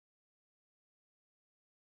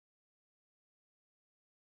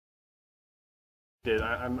Did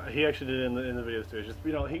he actually did it in the videos too. It's just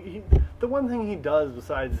he the one thing he does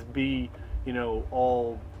besides be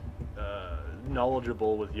all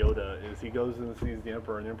knowledgeable with Yoda is he goes and sees the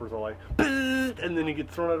Emperor and the Emperor's all like, and then he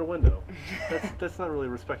gets thrown out a window. That's not really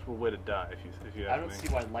a respectable way to die if you ask me. I don't see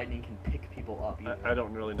why lightning can pick people up either. I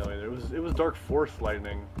don't really know either. It was Dark Force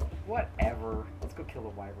lightning. Whatever. Let's go kill the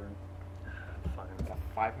wyvern. Fine. Got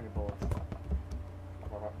 500 bullets.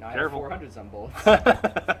 Now I have Careful. 400 some bullets. Go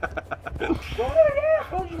yeah,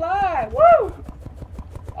 4th of July, woo!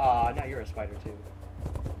 Now you're a spider too.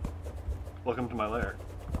 Welcome to my lair.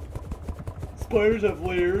 Spiders have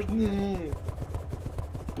layers. You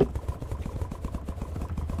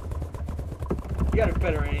got a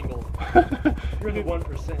better angle. You're the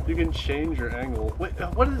 1%. You can change your angle. Wait,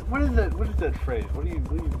 what is that? What is that phrase? What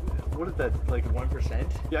is that like?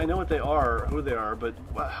 1%? Yeah, I know what they are, who they are, but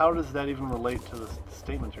how does that even relate to the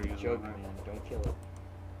statements you're using? Joke, man. Don't kill it.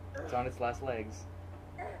 It's on its last legs.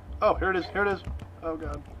 Oh, here it is. Here it is. Oh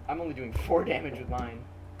god. I'm only doing 4 damage with mine.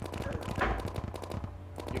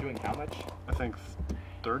 You're doing how much? I think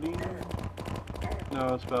 30.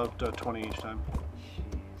 No, it's about 20 each time.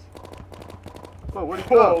 Jeez. Whoa, where'd he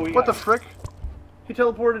go? What the frick? He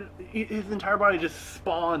teleported. His entire body just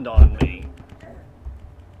spawned on me.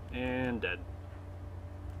 And dead.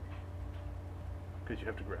 Because you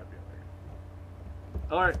have to grab the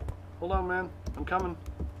other. Alright, hold on, man. I'm coming.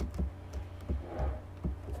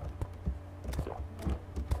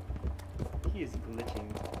 He is glitching.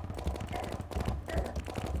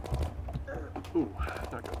 Ooh,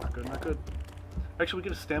 not good, not good, not good. Actually, we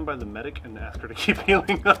could just stand by the medic and ask her to keep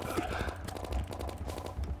healing us.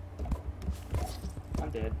 I'm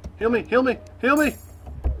dead. Heal me, heal me, heal me!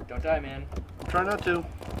 Don't die, man. I'm trying not to.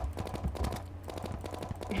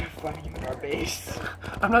 You're fighting him in our base.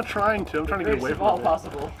 I'm not trying to, I'm trying to get away from all it.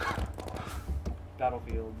 possible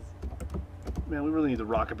battlefields. Man, we really need the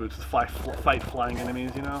rocket boots to fight flying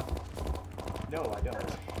enemies, you know? No, I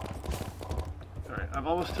don't. Alright, I'm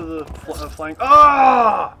almost to the flying.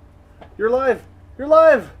 Ah! You're alive! You're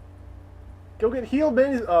alive! Go get healed,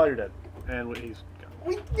 man. Oh, you're dead. And he's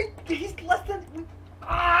gone. He's less than.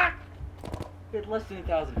 Ah! We're less than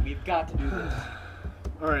 1,000. We've got to do this.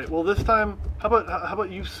 Alright, well this time, how about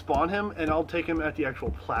you spawn him and I'll take him at the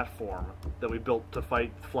actual platform that we built to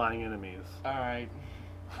fight flying enemies. Alright.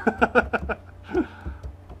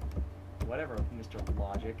 Whatever, Mr.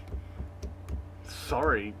 Logic.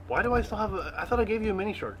 Sorry, why do I still have I thought I gave you a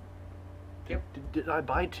mini shark. Yep. Did I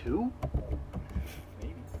buy 2?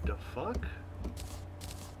 Maybe. The fuck?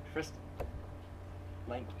 First,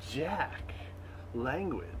 language. Jack.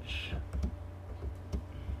 Language.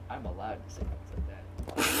 I'm allowed to say things like that.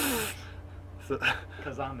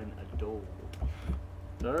 Because I'm an adult.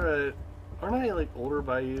 Alright. Aren't I like older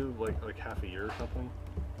by you like half a year or something?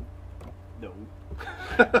 No.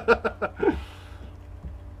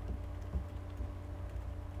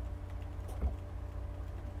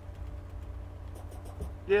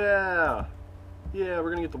 Yeah! Yeah, we're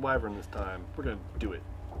gonna get the wyvern this time. We're gonna do it.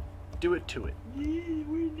 Do it to it. Yeah,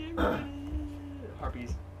 we're never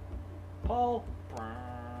Harpies. Paul.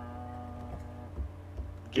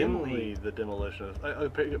 Gimli the demolitionist.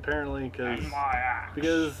 Apparently, because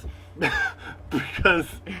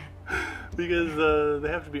they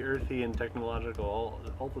have to be earthy and technological.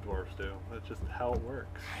 All the dwarves do. That's just how it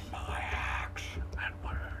works. And my axe. And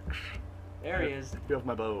my axe. There he is. You have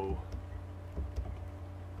my bow.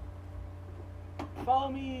 Follow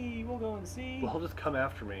me. We'll go and see. Well, he'll just come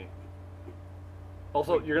after me.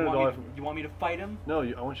 Also, Wait, you're gonna go. You want me to fight him? No,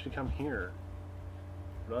 I want you to come here.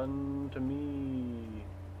 Run to me.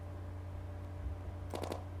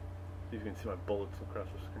 See if you can see my bullets across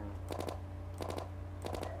the screen.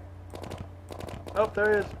 Oh, there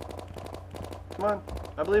he is. Come on.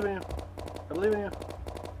 I believe in you. I believe in you.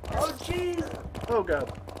 Oh, jeez. Oh,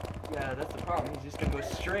 God. Yeah, that's the problem. He's just gonna go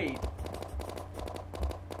straight.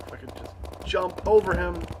 If I could just jump over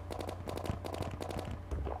him.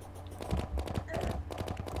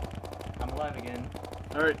 I'm alive again.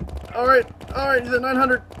 Alright. Alright. Alright. He's at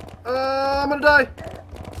 900. I'm gonna die.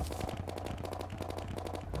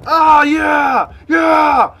 Ah, yeah!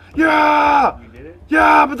 Yeah! Yeah! You did it?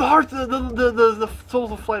 Yeah, but the hearts, the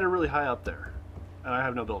souls of flight are really high up there. And I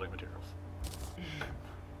have no building materials.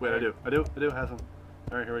 Wait, I do, Hassan.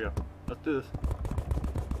 Alright, here we go. Let's do this.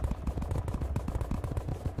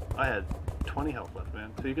 I had 20 health left,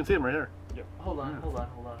 man. So you can see them right here. Yep. Hold on. I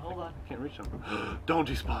can't reach them. Don't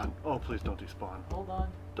despawn. Oh, please don't despawn. Hold on.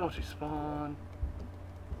 Don't despawn.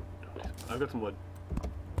 I've got some wood.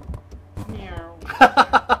 Meow.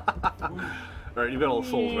 Alright, you've got all the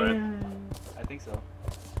souls, right? I think so.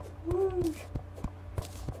 Woo.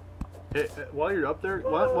 Hey, while you're up there,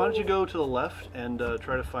 why don't you go to the left and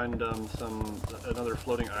try to find another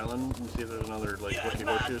floating island and see if there's another like wishy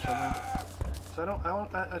washy or something. So I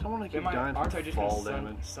don't want to keep dying aren't I from just fall gonna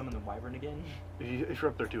damage. summon the wyvern again? If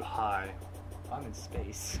you're up there too high. I'm in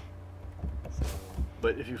space. So.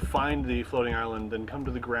 But if you find the floating island, then come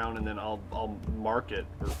to the ground and then I'll mark it,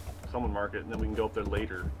 or someone mark it, and then we can go up there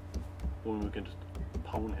later when we can just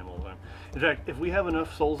pwn him all the time. In fact, if we have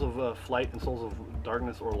enough souls of flight and souls of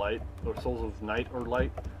darkness or light, or souls of night or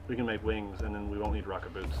light, we can make wings, and then we won't need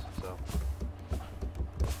rocket boots. So,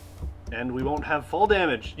 and we won't have fall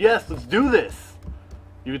damage. Yes, let's do this.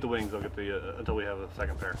 You get the wings. I'll get the until we have a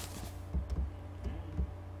second pair.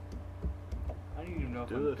 I don't even know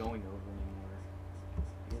if I'm going over anymore.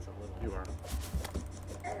 I guess a little. You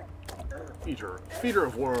are. Feeder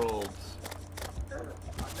of worlds.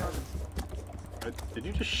 Did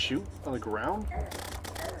you just shoot on the ground?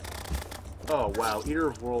 Oh wow, Eater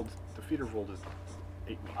of Worlds. The Feeder of Worlds is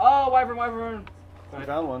 8 meters. Oh, wyvern! I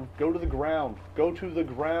found one. Go to the ground. Go to the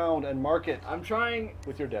ground and mark it. I'm trying.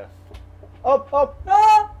 With your death. Up!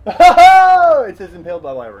 Ah! It says impaled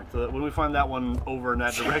by wyvern. So that when we find that one over in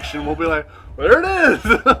that direction, we'll be like, there it is!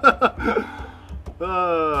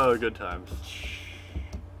 Oh, good times.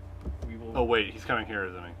 Oh wait, he's coming here,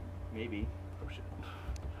 isn't he? Maybe.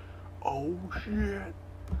 Oh shit!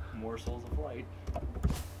 More souls of light.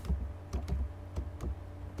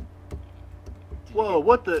 Whoa!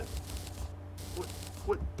 What the?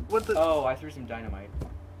 What the? Oh, I threw some dynamite.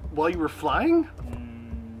 While you were flying?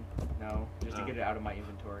 No, just to get it out of my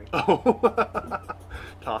inventory. Oh.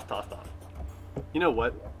 Toss. You know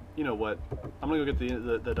what? I'm gonna go get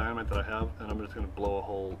the dynamite that I have, and I'm just gonna blow a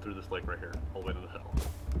hole through this lake right here, all the way to the hill.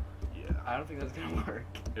 Yeah. I don't think that's gonna work.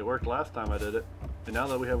 It worked last time I did it. And now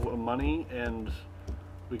that we have money and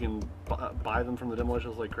we can buy them from the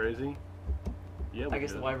demolitions like crazy, yeah. I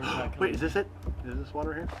guess the wyvern's not coming. Wait, is this it? Is this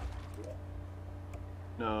water here?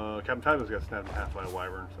 No, Captain Fabulous got snapped in half by a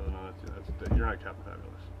wyvern, so no, that's you're not Captain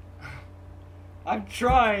Fabulous. I'm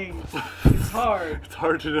trying. It's hard. It's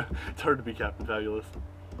hard to be Captain Fabulous.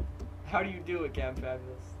 How do you do it, Captain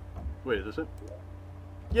Fabulous? Wait, is this it?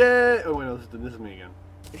 Yay! Oh wait, no, this is me again.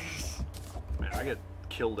 Man, I get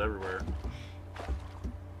killed everywhere.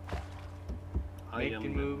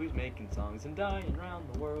 Making movies, making songs, and dying around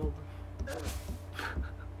the world.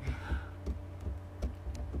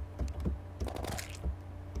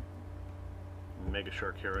 Mega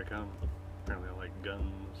Shark, here I come. Apparently I like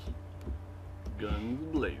guns.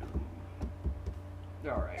 Guns blazing.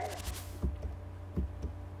 Alright.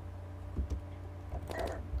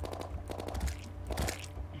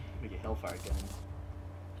 Make a Hellfire gun.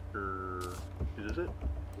 Is this it?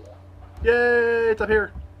 Yay! It's up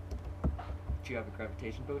here! Do you have a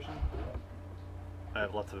gravitation potion? I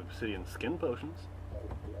have lots of obsidian skin potions.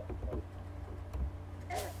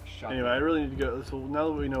 Shotgun. Anyway, I really need to go. So now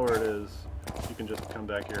that we know where it is, you can just come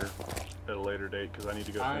back here at a later date because I need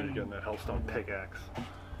to go finish getting that Hellstone pickaxe.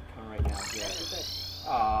 Come right now. Yeah.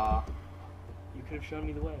 Aww. You could have shown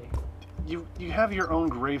me the way. You have your own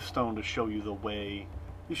gravestone to show you the way.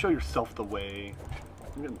 You show yourself the way.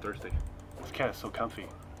 I'm getting thirsty. This cat is so comfy.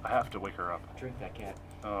 I have to wake her up. Drink that cat.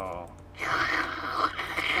 Oh.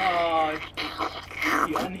 Oh,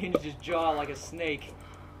 he unhinged his jaw like a snake.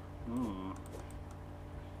 Mm.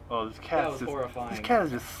 Oh, this cat was horrifying. This cat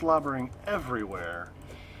is just slobbering everywhere.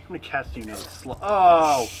 How many cats do you know that slobber?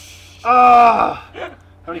 Oh! Ah!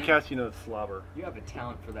 How many cats do you know that slobber? You have a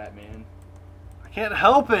talent for that, man. I can't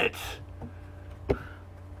help it! I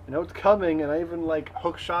know it's coming, and I even, like,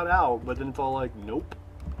 hook shot out, but then it's all like, nope.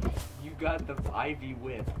 You got the Ivy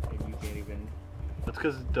whip, and you can't even... That's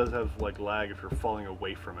because it does have, like, lag if you're falling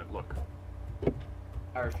away from it. Look.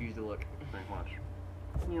 I refuse to look. Thanks, watch.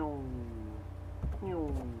 Meow.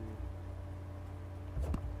 Meow.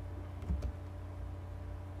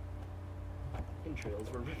 Entrails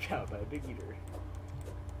were ripped out by a big eater.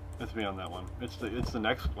 It's me on that one. It's the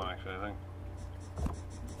next one, actually, I think.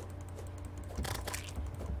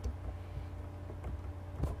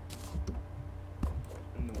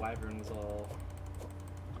 And the wyvern was all...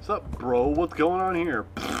 What's up, bro? What's going on here?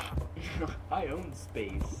 I own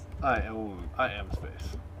space. I am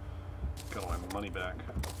space. Got all my money back.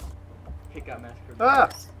 Pit got massacred. Ah!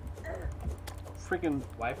 Freaking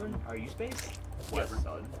wyvern, are you space? Wyvern. Yes,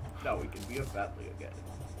 son. Now we can be a family again.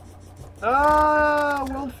 Ah!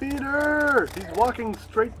 World feeder! He's walking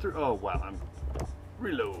straight through. Oh wow! I'm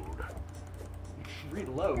reload.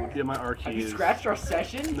 Reload. Yeah, my R key. Have you is... scratched our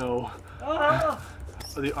session? No. Ah!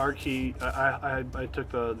 The R key. I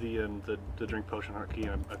took the drink potion R key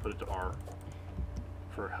and I put it to R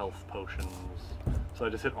for health potions. So I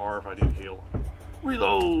just hit R if I need heal.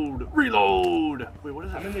 Reload! Reload! Wait, what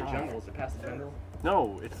is it? I'm in the jungle. Is it past the jungle?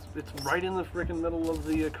 No, it's right in the freaking middle of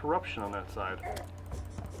the corruption on that side.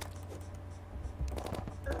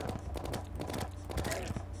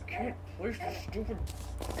 Can't place this stupid.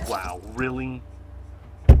 Wow, really?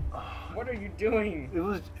 What are you doing? It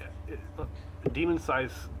was demon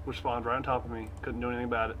size, which spawned right on top of me. Couldn't do anything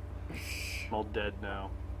about it. I'm all dead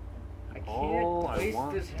now. I can't All I place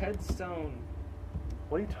want- this headstone.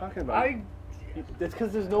 What are you talking about? It's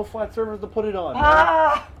because there's no flat surface to put it on.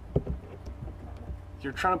 Ah!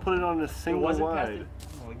 You're trying to put it on a It single wasn't past wide. it.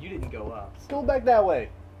 Well, you didn't go up. Go back that way.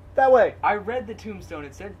 That way. I read the tombstone.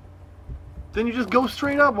 It said Then you just go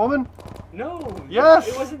straight up, woman. no. Yes!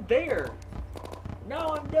 It wasn't there. Now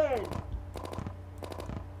I'm dead.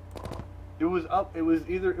 It was up. It was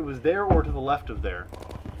there or to the left of there.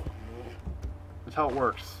 That's how it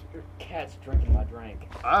works. Your cat's drinking my drink.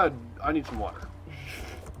 I need some water.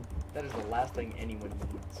 That is the last thing anyone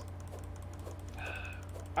needs.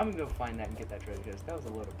 I'm gonna go find that and get that treasure because that was a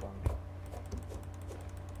load of bunk.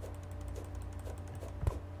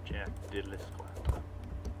 Jack diddly squat.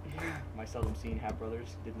 My seldom seen half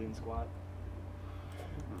brothers, Diddley and Squat.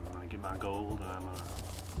 I'm gonna get my gold and I'm gonna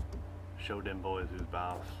show them boys who's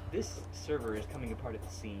boss. This server is coming apart at the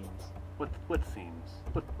seams. What seems?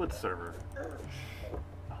 What server?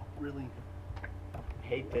 Oh, really? I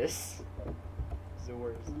hate this. It's the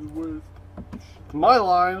worst. The worst. It's my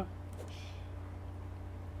line.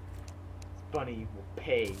 Bunny will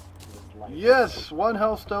pay for this life. Yes, one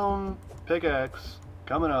hellstone pickaxe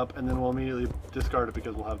coming up, and then we'll immediately discard it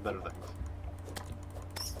because we'll have better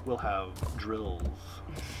things. We'll have drills.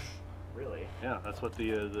 Really? Yeah, that's what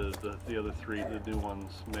the other three, the new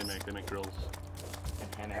ones, they make. They make drills.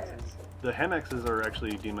 And hand axes. The hamaxes are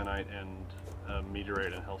actually demonite and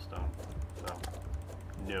meteorite and hellstone. So,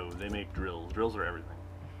 no, they make drills. Drills are everything.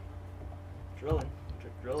 Drilling.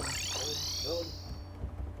 Drilling.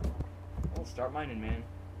 Well, start mining, man.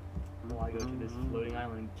 While I go to this floating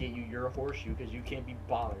island and get you your horseshoe because you can't be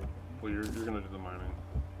bothered. Well, you're gonna do the mining.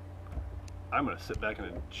 I'm gonna sit back and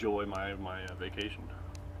enjoy my vacation.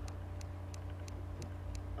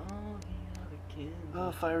 All the other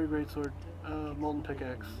kids Fiery greatsword, molten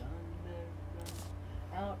pickaxe.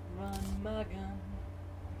 Outrun my gun.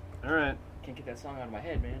 All right. Can't get that song out of my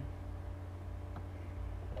head, man.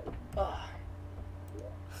 Ugh.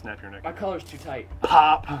 Snap your neck. My collar's too tight.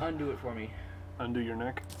 Pop. Undo it for me. Undo your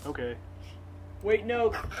neck. Okay. Wait, no.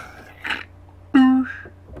 Boosh.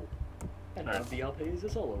 And All now right. DL pays the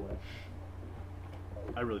solo win.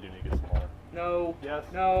 I really do need to get some water. No. Yes.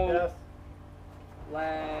 No. Yes.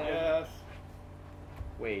 Lag. Yes.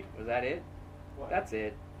 Wait, was that it? What? That's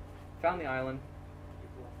it. Found the island.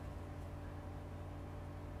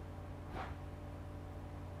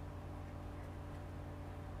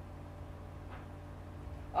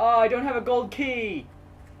 Oh, I don't have a gold key.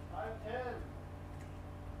 I have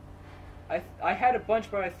 10. I had a bunch,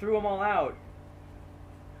 but I threw them all out.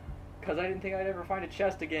 Because I didn't think I'd ever find a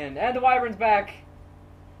chest again. And the wyvern's back!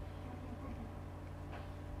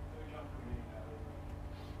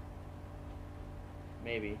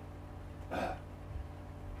 Maybe.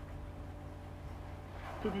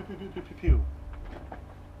 Pew, pew, pew, pew, pew, pew, pew.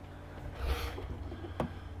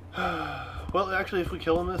 Well, actually, if we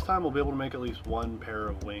kill him this time, we'll be able to make at least one pair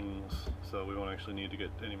of wings, so we won't actually need to get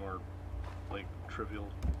any more, like, trivial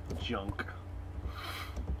junk.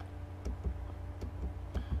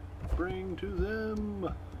 Bring to them.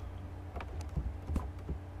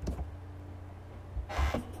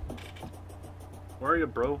 Where are you,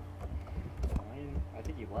 bro? I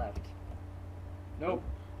think he left. Nope.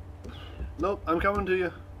 Nope, I'm coming to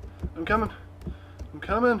you. I'm coming. I'm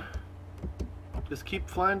coming. Just keep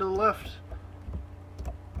flying to the left.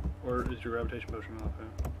 Or is your gravitation potion off? Yeah.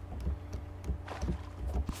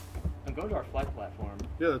 I'm going to our flight platform.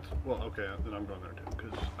 Yeah, that's, well, okay, then I'm going there too,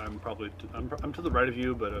 because I'm probably, I'm to the right of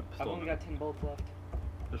you, but I've still only got 10 bolts left.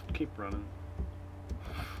 just keep running.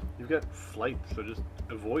 You've got flight, so just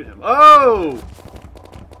avoid him. Oh!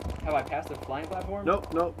 Have I passed the flying platform?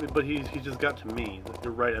 Nope, nope, but he just got to me.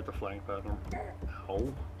 You're right at the flying platform.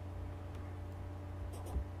 Ow.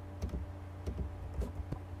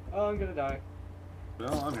 Oh, I'm gonna die. No,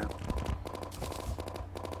 I'm here.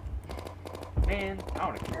 Man, I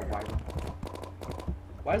want to kill a wyvern.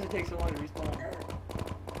 Why does it take so long to respawn?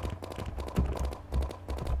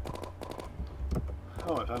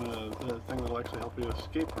 Oh, I found a thing that'll actually help you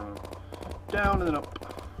escape from him. Down and then up.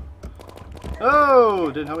 Oh!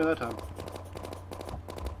 Didn't help me that time.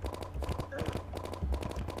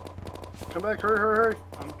 Come back, hurry, hurry, hurry.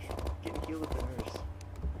 I'm getting healed with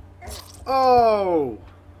the nurse. Oh!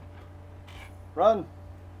 Run!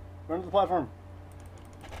 Run to the platform.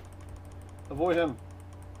 Avoid him.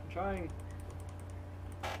 I'm trying.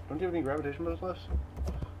 Don't you have any gravitation bonus left?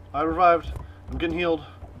 I revived. I'm getting healed.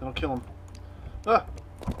 Then I'll kill him. Ah!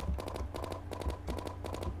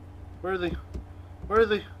 Where is he? Where is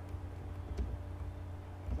he?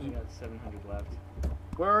 I got 700 left.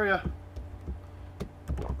 Where are you?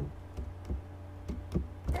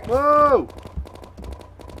 Whoa!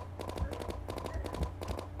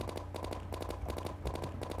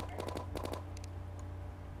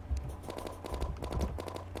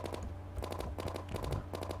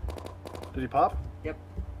 Did he pop? Yep.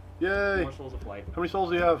 Yay! More souls of flight. How many souls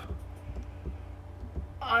do you have?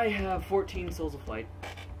 I have 14 souls of flight.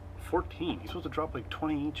 14. He's supposed to drop like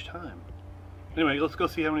 20 each time. Anyway, let's go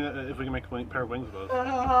see how many, if we can make a pair of wings with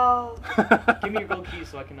those. Give me your gold key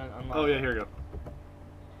so I can unlock. Oh yeah, here we go.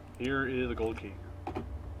 Here is a gold key.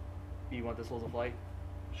 You want the souls of flight?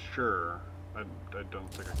 Sure. I don't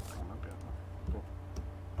think I can pick them up yet. Cool.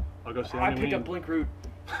 I'll go see how I many picked we up need. blink root.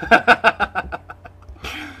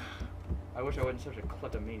 I wish I wasn't such a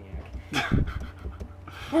kleptomaniac.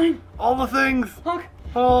 Fine. All the things! Honk.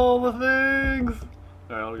 All the things!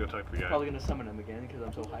 Alright, I'll go talk to the guy. Probably gonna summon him again because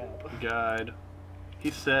I'm so high up. Guide. He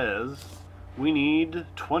says we need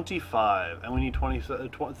 25, and we need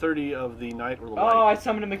 30 of the night or the light. Oh, I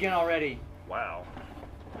summoned him again already. Wow.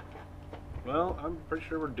 Well, I'm pretty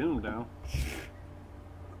sure we're doomed now.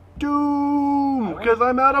 Doom! Because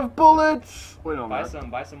I'm out of bullets! Wait, no, I'm Buy not.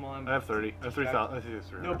 some while I'm... I have 30. I have 3,000. I think it's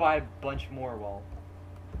 300. No, buy a bunch more while...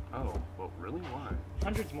 Oh, well, really? Why?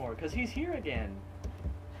 Hundreds more, because he's here again.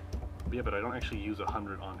 Yeah, but I don't actually use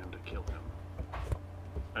 100 on him to kill him.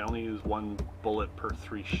 I only use 1 bullet per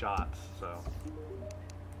 3 shots, so...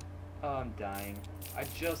 Oh, I'm dying. I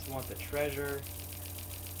just want the treasure.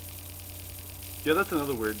 Yeah, that's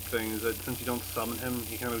another weird thing, is that since you don't summon him,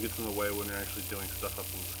 he kind of gets in the way when you're actually doing stuff up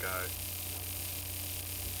in the sky.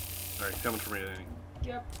 Alright, he's coming for me, Danny.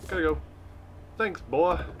 Yep. Gotta go. Thanks,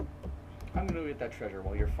 boy. I'm gonna go get that treasure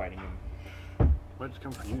while you're fighting him. Might just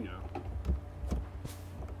come for you, you know.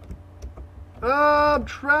 Ah, I'm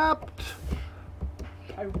trapped!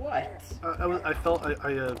 I what?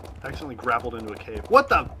 I accidentally grappled into a cave. What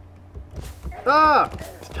the? Ah!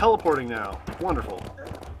 It's teleporting now. Wonderful.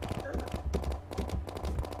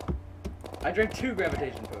 I drank 2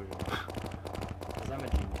 gravitation potions. Because I'm a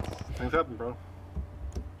genius. Things happen, bro.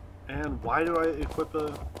 And why do I equip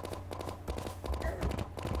a...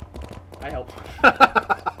 I helped.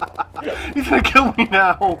 He's gonna kill me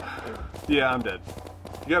now! Yeah, I'm dead.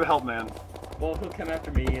 You gotta help, man. Well, he'll come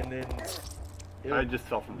after me and then... I just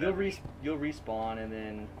fell from You'll there. you'll respawn and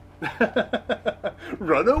then...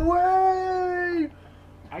 Run away!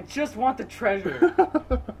 I just want the treasure.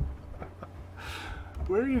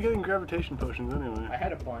 Where are you getting gravitation potions anyway? I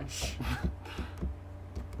had a bunch.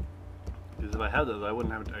 Because if I had those, I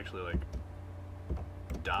wouldn't have to actually, like,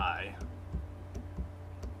 die.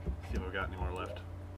 See if I've got any more left.